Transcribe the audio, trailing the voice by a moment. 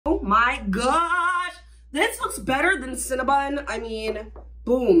my gosh. This looks better than Cinnabon. I mean,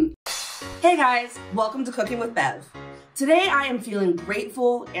 boom. Hey guys, welcome to Cooking with Bev. Today I am feeling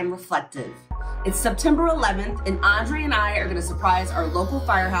grateful and reflective. It's September 11th and Andre and I are gonna surprise our local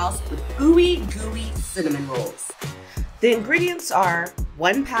firehouse with ooey gooey cinnamon rolls. The ingredients are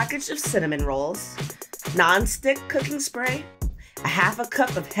 1 package of cinnamon rolls, non-stick cooking spray, a half a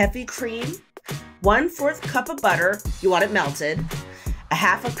cup of heavy cream, 1/4 cup of butter, you want it melted, a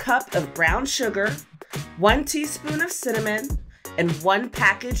half a cup of brown sugar, 1 teaspoon of cinnamon, and 1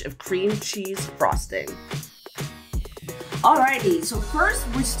 package of cream cheese frosting. Alrighty, so first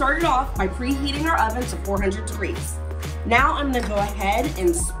we started off by preheating our oven to 400 degrees. Now I'm gonna go ahead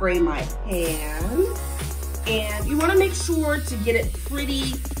and spray my pan. And you wanna make sure to get it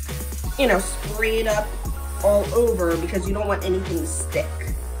pretty, sprayed up all over because you don't want anything to stick.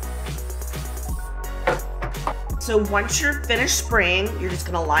 So once you're finished spraying, you're just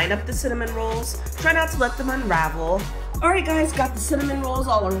gonna line up the cinnamon rolls. Try not to let them unravel. All right guys, got the cinnamon rolls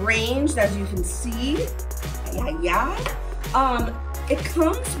all arranged as you can see. It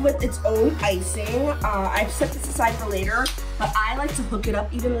comes with its own icing. I've set this aside for later, but I like to hook it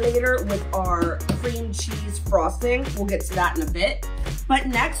up even later with our cream cheese frosting. We'll get to that in a bit. But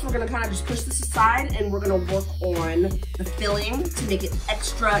next, we're gonna kind of just push this aside and we're gonna work on the filling to make it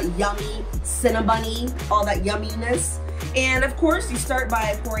extra yummy, cinnabon-y, all that yumminess. And of course, you start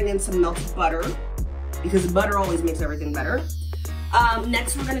by pouring in some melted butter because butter always makes everything better.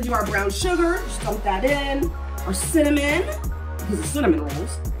 Next, we're gonna do our brown sugar, just dump that in, our cinnamon, because it's cinnamon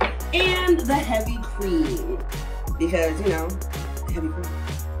rolls, and the heavy cream, because, heavy cream.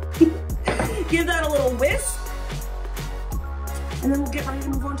 Give that a little whisk, and then we'll get ready to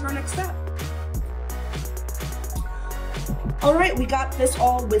move on to our next step. All right, we got this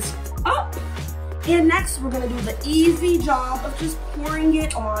all whisked up, and next we're gonna do the easy job of just pouring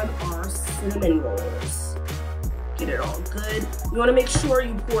it on our cinnamon rolls. Get it all good. You wanna make sure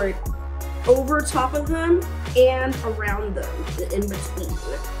you pour it over top of them and around them, in between.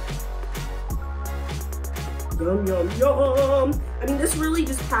 Yum, yum, yum. I mean, this really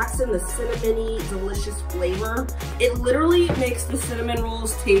just packs in the cinnamony, delicious flavor. It literally makes the cinnamon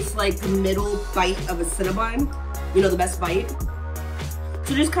rolls taste like the middle bite of a Cinnabon. The best bite.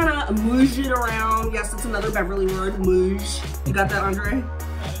 So just kind of mush it around. Yes, it's another Beverly word, mush. You got that, Andre?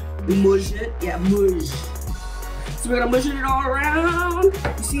 Mush it? Yeah, mush. So we're gonna mush it all around.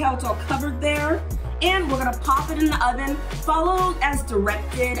 You see how it's all covered there? And we're gonna pop it in the oven. Follow as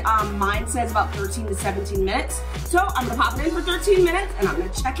directed. Mine says about 13 to 17 minutes. So I'm gonna pop it in for 13 minutes and I'm gonna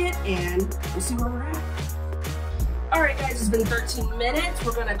check it and we'll see where we're at. All right guys, it's been 13 minutes.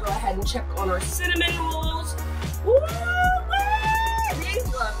 We're gonna go ahead and check on our cinnamon rolls. Woo-wee! These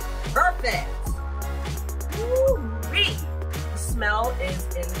look perfect. Woo-wee! The smell is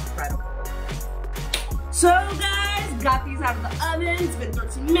incredible. So guys, got these out of the oven. It's been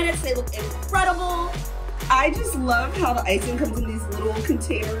 13 minutes. They look incredible. I just love how the icing comes in these little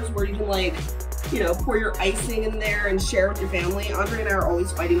containers where you can pour your icing in there and share with your family. Andre and I are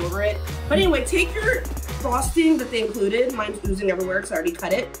always fighting over it. But anyway, take your frosting that they included. Mine's oozing everywhere because I already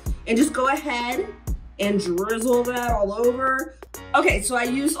cut it. And just go ahead and drizzle that all over. Okay, so I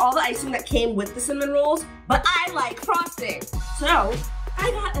used all the icing that came with the cinnamon rolls, but I like frosting. So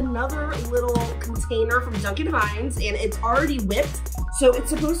I got another little container from Duncan Hines and it's already whipped. So it's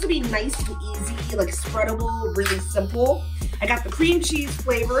supposed to be nice and easy, like spreadable, really simple. I got the cream cheese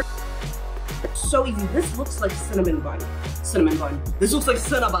flavor. So easy. This looks like cinnamon bun. Cinnamon bun. This looks like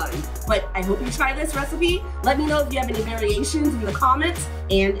Cinnabon. But I hope you try this recipe. Let me know if you have any variations in the comments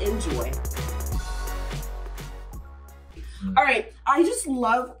and enjoy. All right, I don't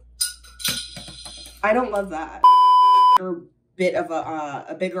love that. Bit of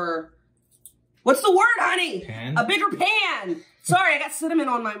a bigger, what's the word, honey? Pan? A bigger pan. Sorry, I got cinnamon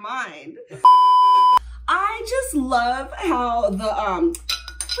on my mind. I just love how the,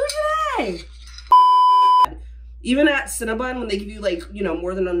 where's it at? Even at Cinnabon, when they give you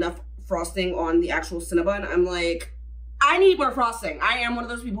more than enough frosting on the actual Cinnabon, I'm like, I need more frosting. I am one of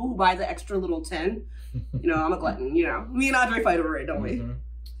those people who buy the extra little tin. I'm a glutton, Me and Andre fight over it, don't we?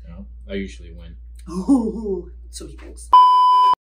 Yeah, I usually win. Oh, so he thinks.